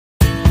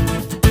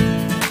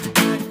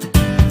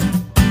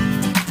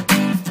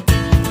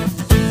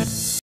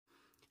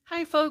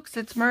Hi folks,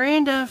 it's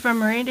Miranda from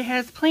Miranda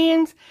Has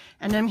Plans,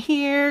 and I'm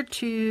here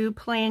to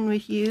plan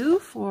with you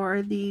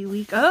for the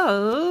week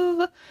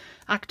of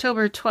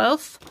October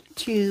 12th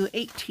to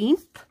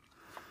 18th.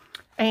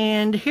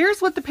 And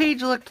here's what the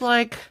page looked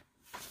like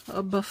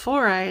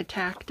before I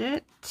attacked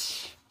it.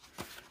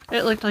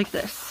 It looked like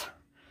this.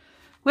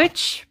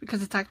 Which,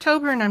 because it's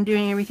October and I'm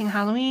doing everything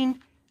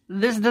Halloween,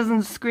 this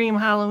doesn't scream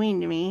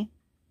Halloween to me.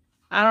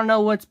 I don't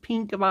know what's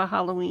pink about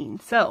Halloween.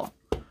 So,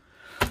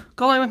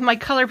 going with my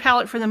color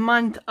palette for the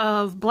month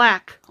of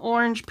black,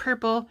 orange,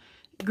 purple,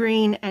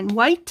 green, and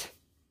white,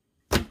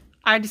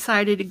 I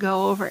decided to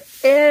go over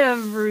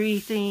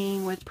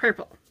everything with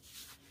purple.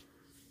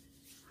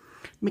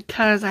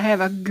 Because I have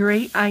a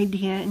great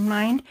idea in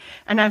mind.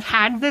 And I've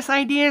had this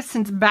idea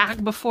since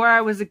back before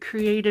I was a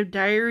creative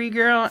diary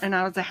girl and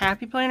I was a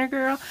happy planner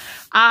girl.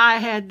 I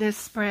had this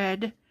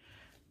spread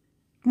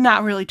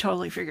not really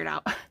totally figured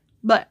out.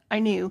 But I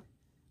knew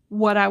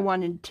what I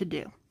wanted to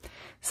do.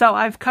 So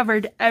I've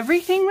covered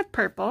everything with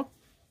purple.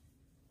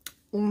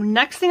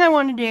 Next thing I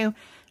want to do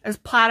is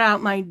plot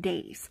out my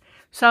days.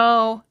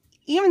 So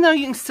even though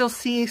you can still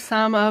see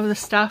some of the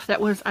stuff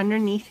that was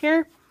underneath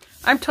here,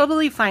 I'm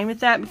totally fine with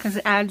that because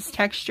it adds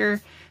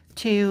texture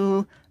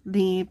to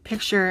the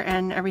picture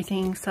and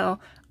everything. So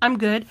I'm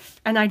good.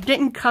 And I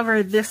didn't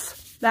cover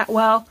this that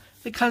well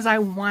because I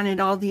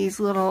wanted all these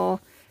little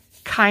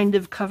kind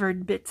of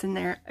covered bits in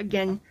there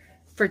again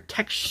for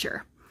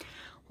texture.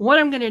 What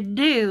I'm going to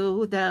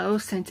do, though,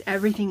 since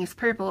everything is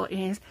purple,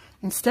 is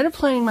instead of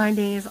planning my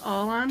days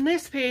all on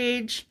this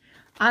page,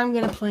 I'm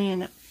going to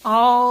plan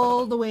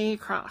all the way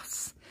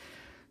across.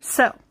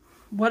 So,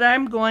 what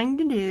I'm going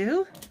to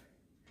do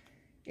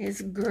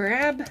is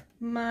grab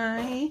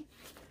my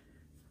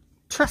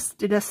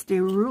trusty dusty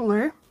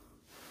ruler,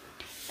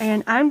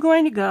 and I'm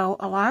going to go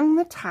along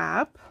the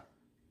top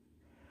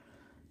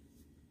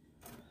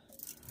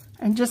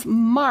and just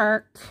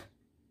mark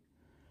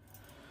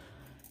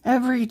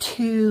every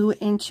 2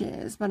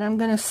 inches, but I'm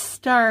going to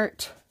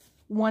start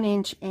 1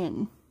 inch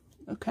in,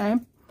 okay?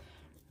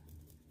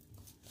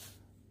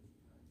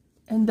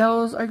 And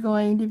those are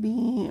going to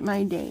be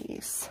my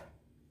days.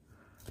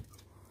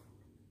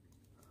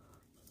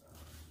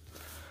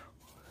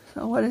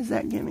 So what does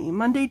that give me?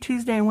 Monday,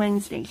 Tuesday,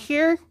 Wednesday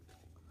here.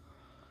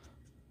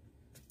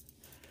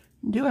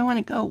 Do I want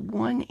to go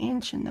 1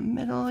 inch in the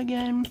middle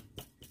again?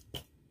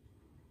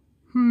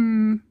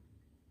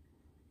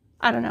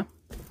 I don't know.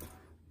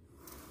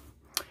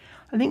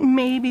 I think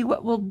maybe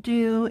what we'll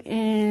do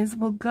is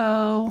we'll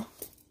go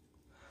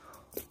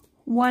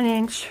 1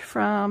 inch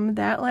from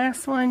that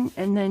last one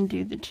and then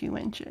do the 2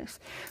 inches.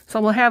 So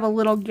we'll have a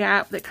little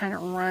gap that kind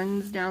of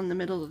runs down the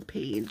middle of the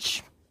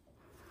page.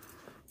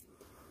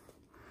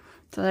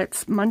 So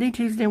that's Monday,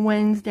 Tuesday,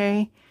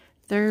 Wednesday,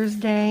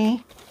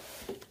 Thursday,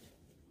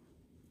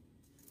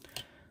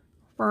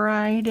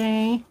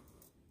 Friday,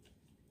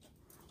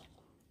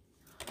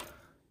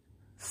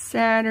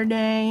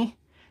 Saturday,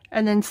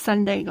 and then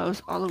Sunday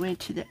goes all the way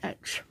to the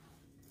edge.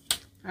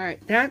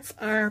 Alright, that's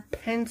our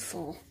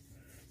pencil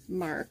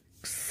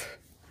marks.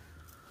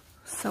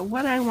 So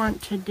what I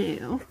want to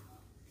do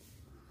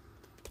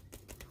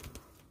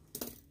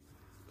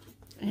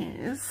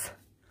is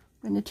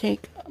I'm going to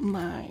take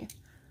my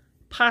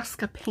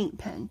Posca paint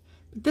pen.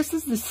 But this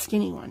is the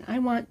skinny one. I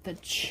want the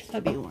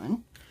chubby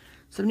one.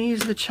 So I'm going to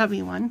use the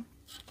chubby one.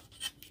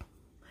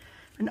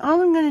 And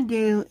all I'm going to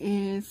do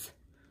is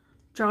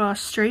draw a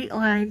straight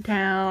line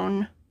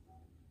down.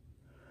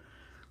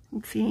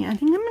 Let's see, I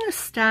think I'm going to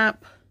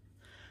stop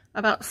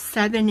about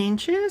 7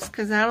 inches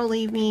because that'll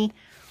leave me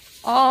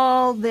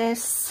all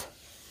this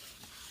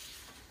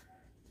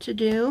to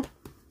do.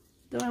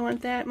 Do I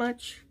want that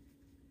much?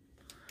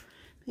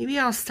 Maybe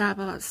I'll stop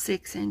about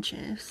 6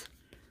 inches.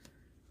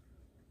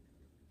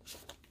 So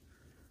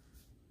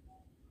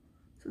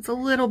it's a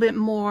little bit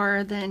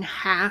more than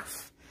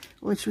half,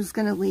 which was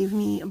going to leave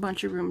me a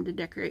bunch of room to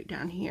decorate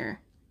down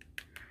here.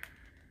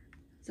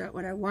 Is that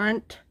what I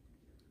want?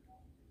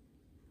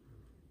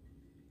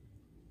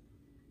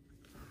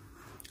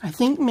 I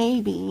think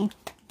maybe,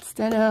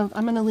 instead of,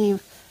 I'm going to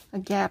leave a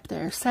gap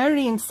there.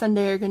 Saturday and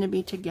Sunday are going to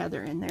be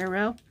together in their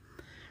row.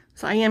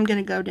 So I am going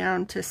to go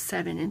down to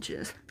 7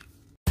 inches.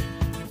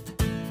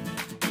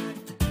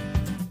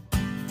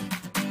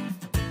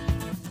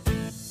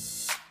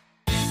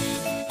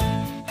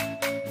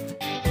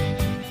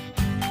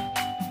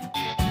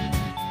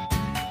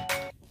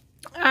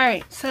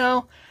 Alright,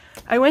 so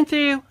I went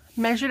through,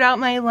 measured out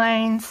my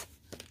lines,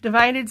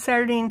 divided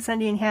Saturday and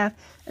Sunday in half,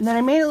 and then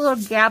I made a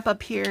little gap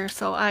up here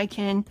so I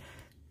can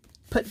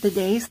put the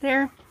days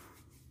there.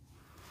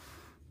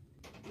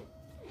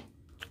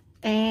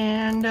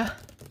 And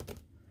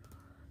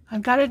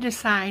I've got to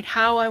decide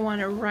how I want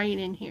to write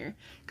in here,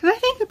 because I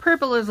think the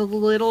purple is a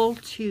little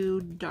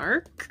too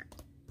dark.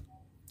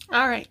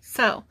 Alright,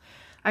 so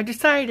I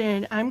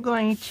decided I'm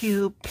going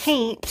to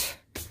paint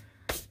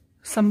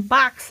some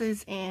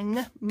boxes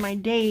in my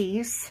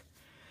days.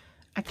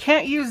 I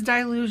can't use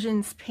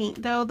Dylusions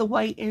paint though. The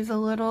white is a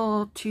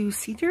little too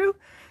see-through.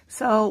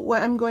 So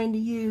what I'm going to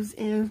use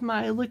is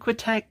my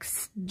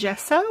Liquitex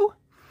Gesso,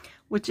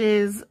 which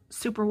is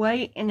super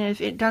white, and if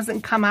it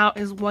doesn't come out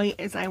as white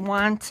as I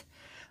want,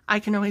 I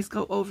can always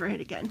go over it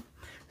again.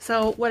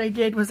 So what I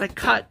did was I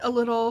cut a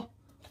little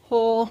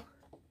hole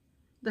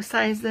the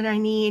size that I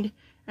need,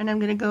 and I'm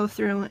going to go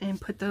through and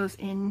put those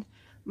in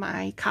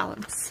my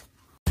columns.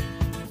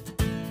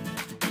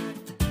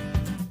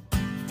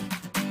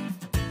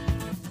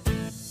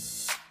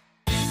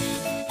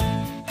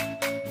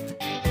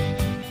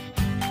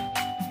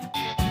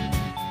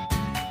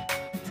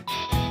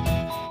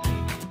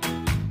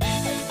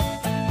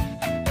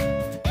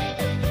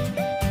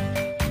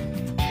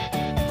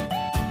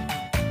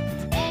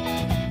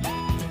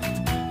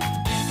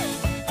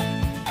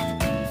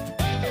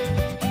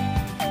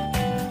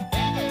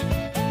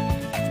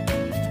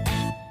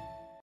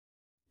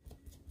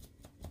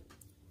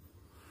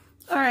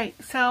 Alright,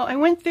 so I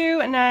went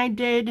through and I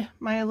did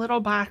my little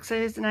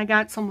boxes and I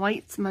got some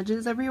white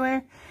smudges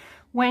everywhere.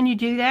 When you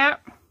do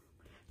that,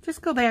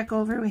 just go back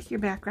over with your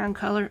background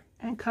color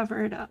and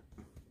cover it up.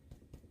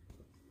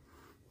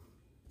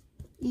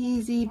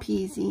 Easy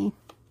peasy.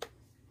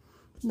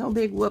 No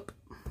big whoop.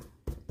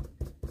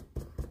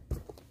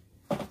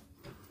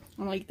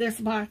 Like this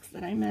box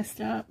that I messed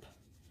up,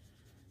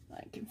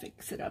 I can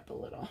fix it up a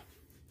little.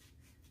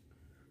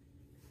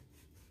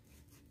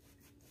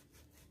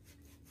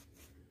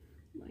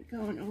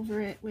 Going over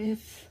it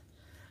with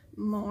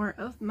more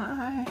of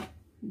my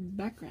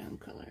background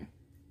color.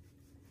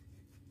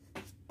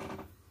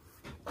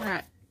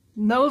 Alright,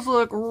 those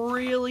look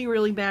really,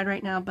 really bad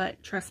right now,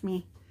 but trust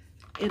me,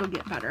 it'll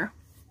get better.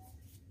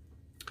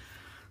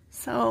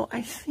 So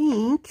I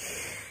think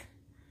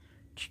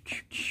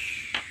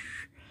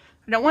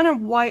I don't want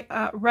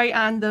to write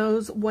on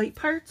those white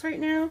parts right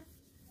now,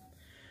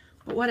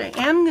 but what I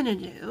am going to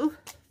do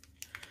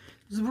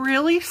is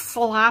really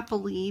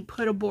sloppily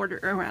put a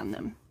border around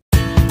them.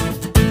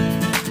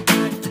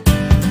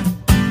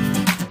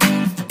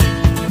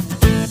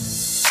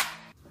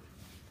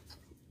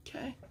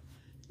 Okay,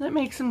 that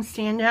makes them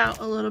stand out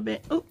a little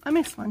bit. Oh, I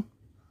missed one.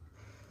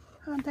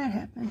 How'd that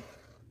happen?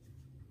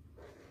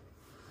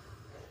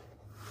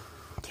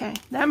 Okay,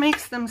 that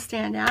makes them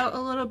stand out a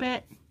little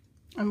bit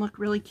and look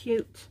really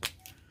cute.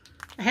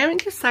 I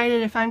haven't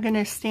decided if I'm going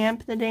to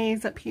stamp the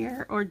days up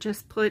here or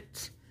just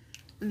put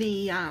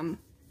the,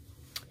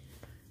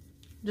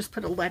 just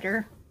put a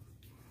letter.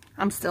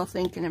 I'm still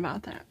thinking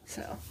about that.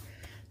 So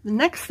the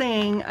next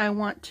thing I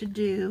want to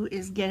do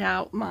is get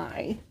out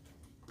my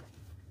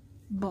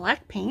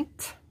black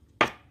paint.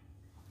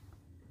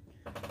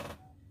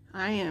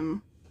 I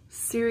am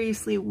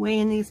seriously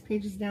weighing these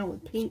pages down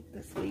with paint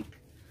this week.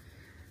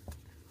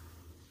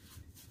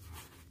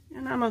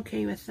 And I'm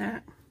okay with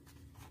that.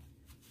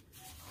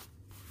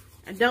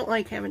 I don't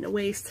like having to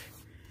waste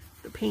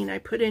the paint I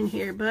put in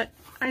here, but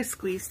I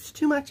squeezed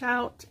too much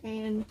out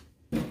and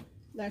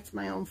that's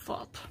my own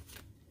fault.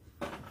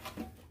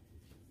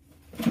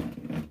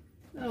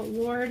 Oh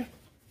Lord.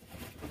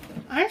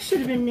 I should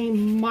have been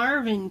named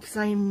Marvin because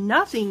I am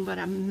nothing but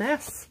a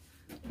mess.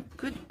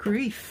 Good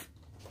grief.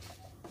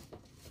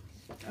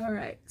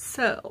 Alright,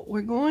 so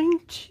we're going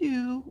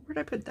to, where'd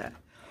I put that?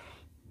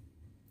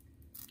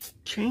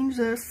 Change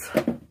this.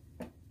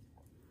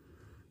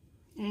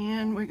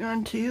 And we're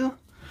going to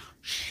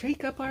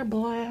shake up our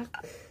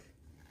black.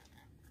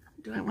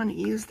 Do I want to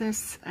use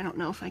this? I don't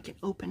know if I can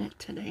open it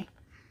today.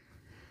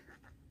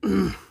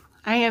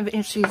 I have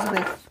issues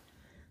with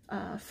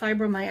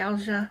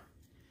fibromyalgia,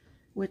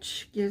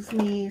 which gives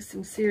me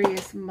some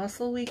serious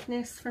muscle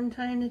weakness from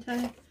time to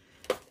time.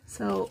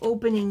 So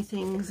opening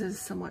things is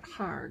somewhat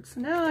hard. So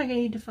now I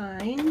need to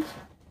find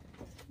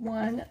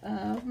one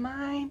of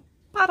my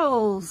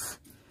bottles,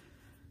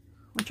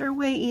 which are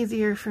way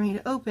easier for me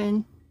to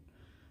open,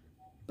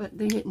 but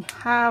they didn't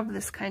have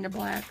this kind of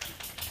black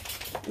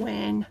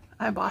when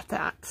I bought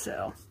that.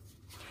 So,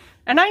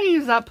 and I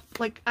use up,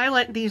 like, I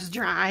let these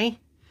dry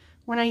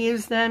when I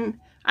use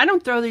them. I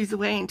don't throw these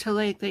away until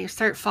they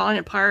start falling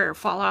apart or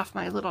fall off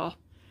my little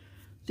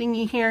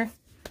thingy here,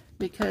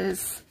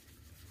 because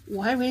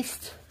why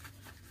waste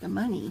the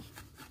money,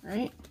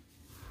 right?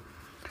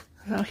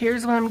 So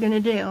here's what I'm going to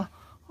do.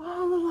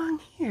 All along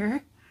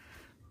here,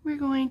 we're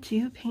going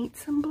to paint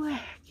some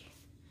black.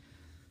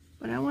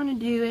 But I want to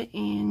do it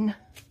in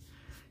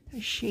a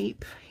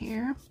shape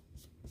here.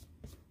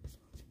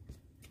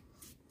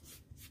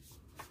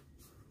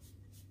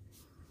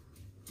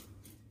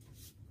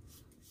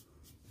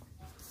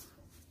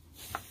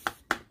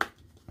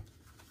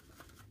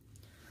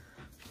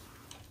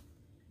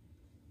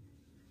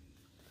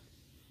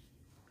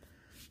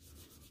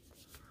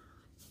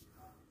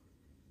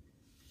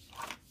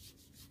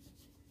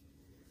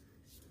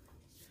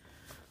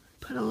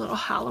 Put a little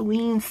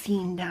Halloween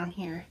scene down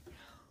here.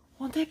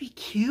 Won't that be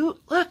cute?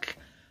 Look!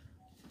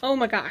 Oh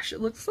my gosh,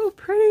 it looks so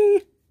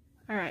pretty!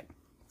 Alright,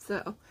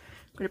 so I'm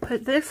going to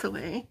put this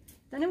away.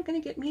 Then I'm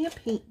going to get me a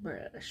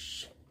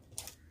paintbrush.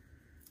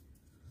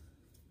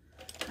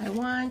 I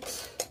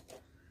want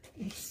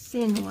a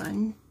thin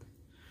one.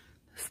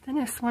 The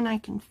thinnest one I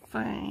can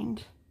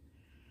find.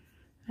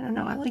 I don't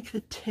know, I like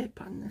the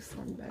tip on this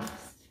one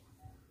best.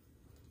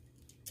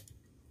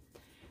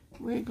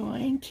 We're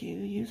going to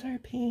use our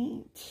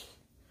paint.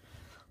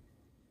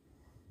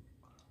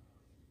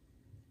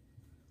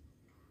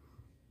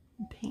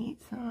 Paint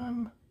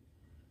some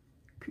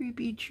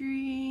creepy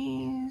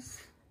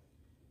trees.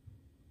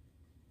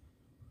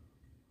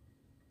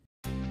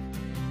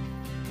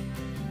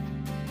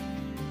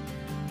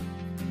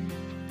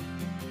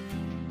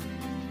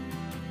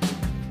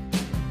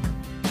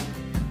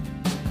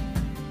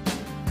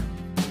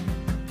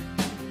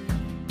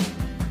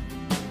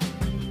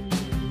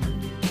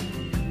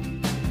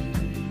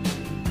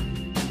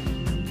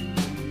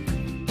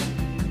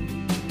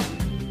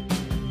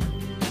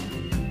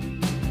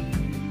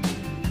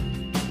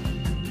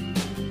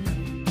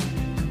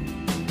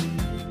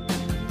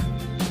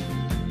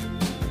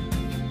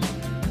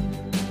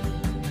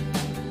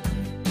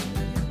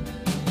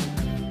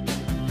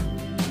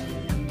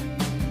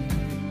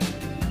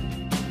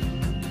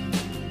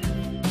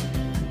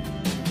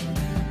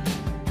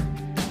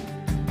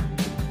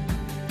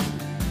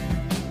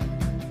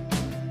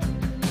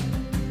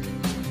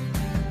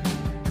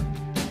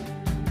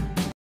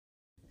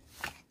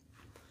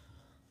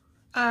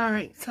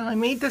 Alright, so I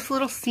made this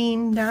little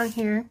scene down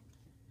here.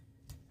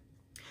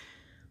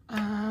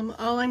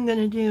 All I'm going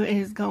to do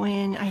is go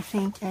in, I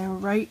think,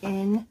 and write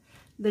in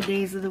the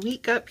days of the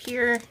week up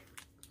here,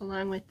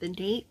 along with the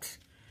date,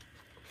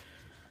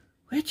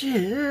 which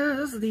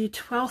is the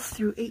 12th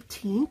through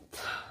 18th.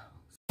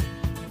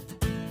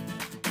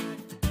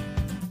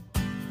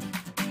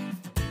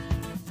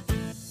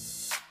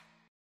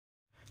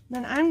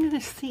 Then I'm going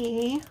to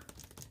see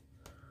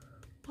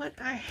what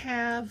I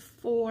have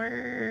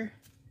for...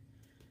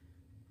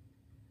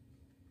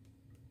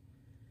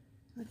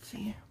 Let's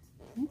see.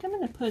 I think I'm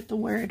going to put the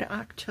word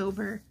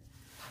October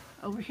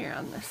over here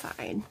on the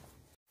side.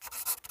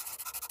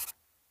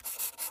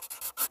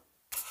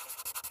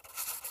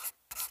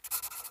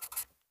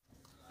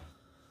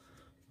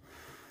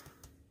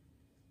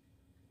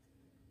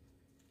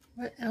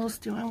 What else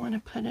do I want to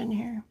put in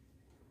here?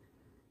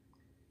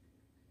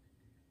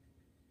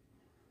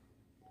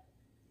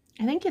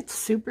 I think it's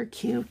super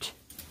cute.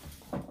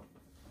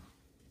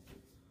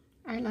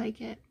 I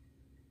like it.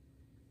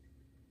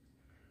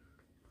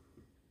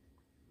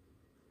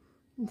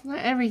 It's not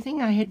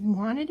everything I had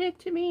wanted it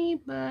to be,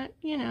 but,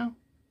 you know,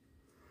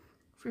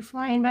 for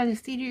flying by the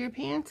seat of your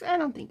pants, I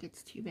don't think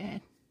it's too bad.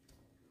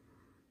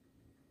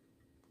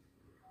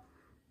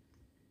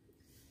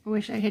 I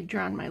wish I had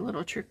drawn my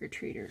little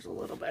trick-or-treaters a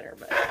little better,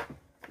 but,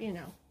 you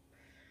know.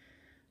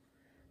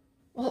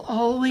 We'll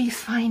always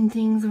find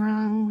things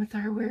wrong with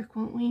our work,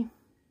 won't we?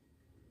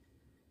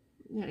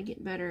 We gotta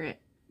get better at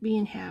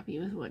being happy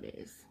with what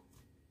is.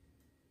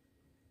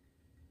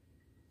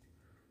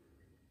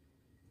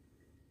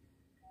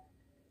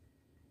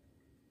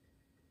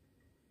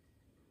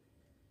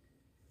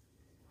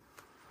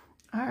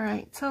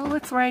 Alright, so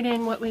let's write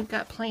in what we've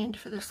got planned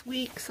for this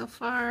week so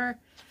far.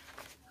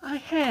 I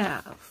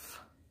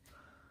have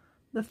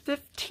the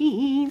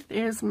 15th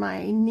is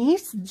my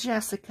niece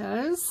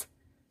Jessica's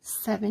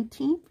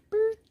 17th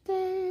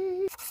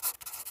birthday.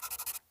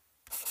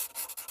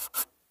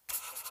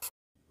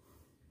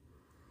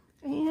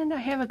 And I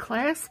have a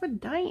class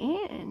with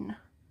Dyan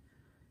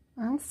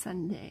on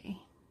Sunday.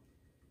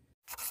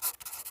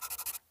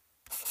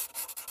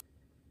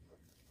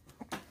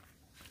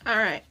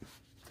 Alright.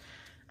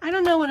 I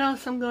don't know what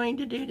else I'm going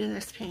to do to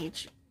this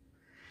page.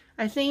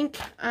 I think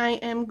I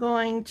am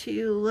going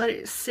to let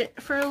it sit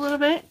for a little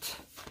bit,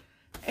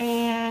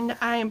 and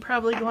I am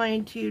probably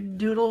going to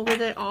doodle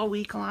with it all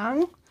week long.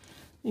 Let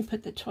me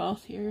put the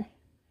 12th here.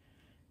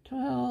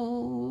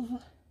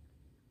 12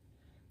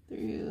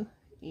 through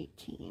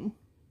 18.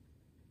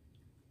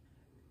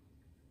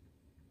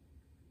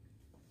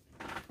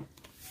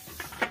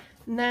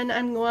 And then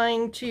I'm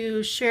going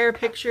to share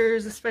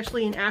pictures,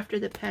 especially in After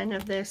the Pen,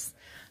 of this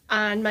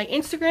on my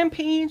Instagram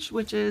page,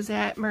 which is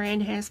at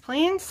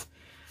mirandahasplans.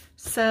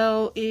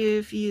 So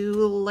if you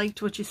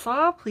liked what you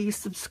saw, please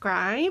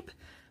subscribe.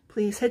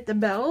 Please hit the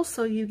bell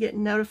so you get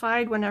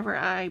notified whenever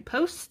I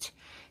post.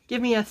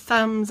 Give me a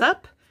thumbs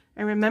up.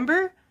 And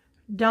remember,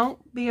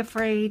 don't be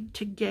afraid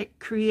to get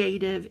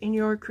creative in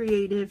your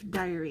creative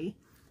diary.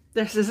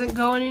 This isn't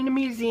going in a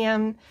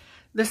museum.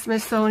 The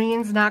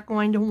Smithsonian's not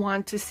going to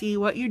want to see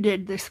what you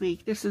did this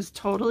week. This is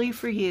totally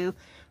for you.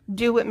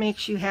 Do what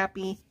makes you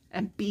happy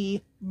and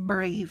be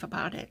brave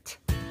about it.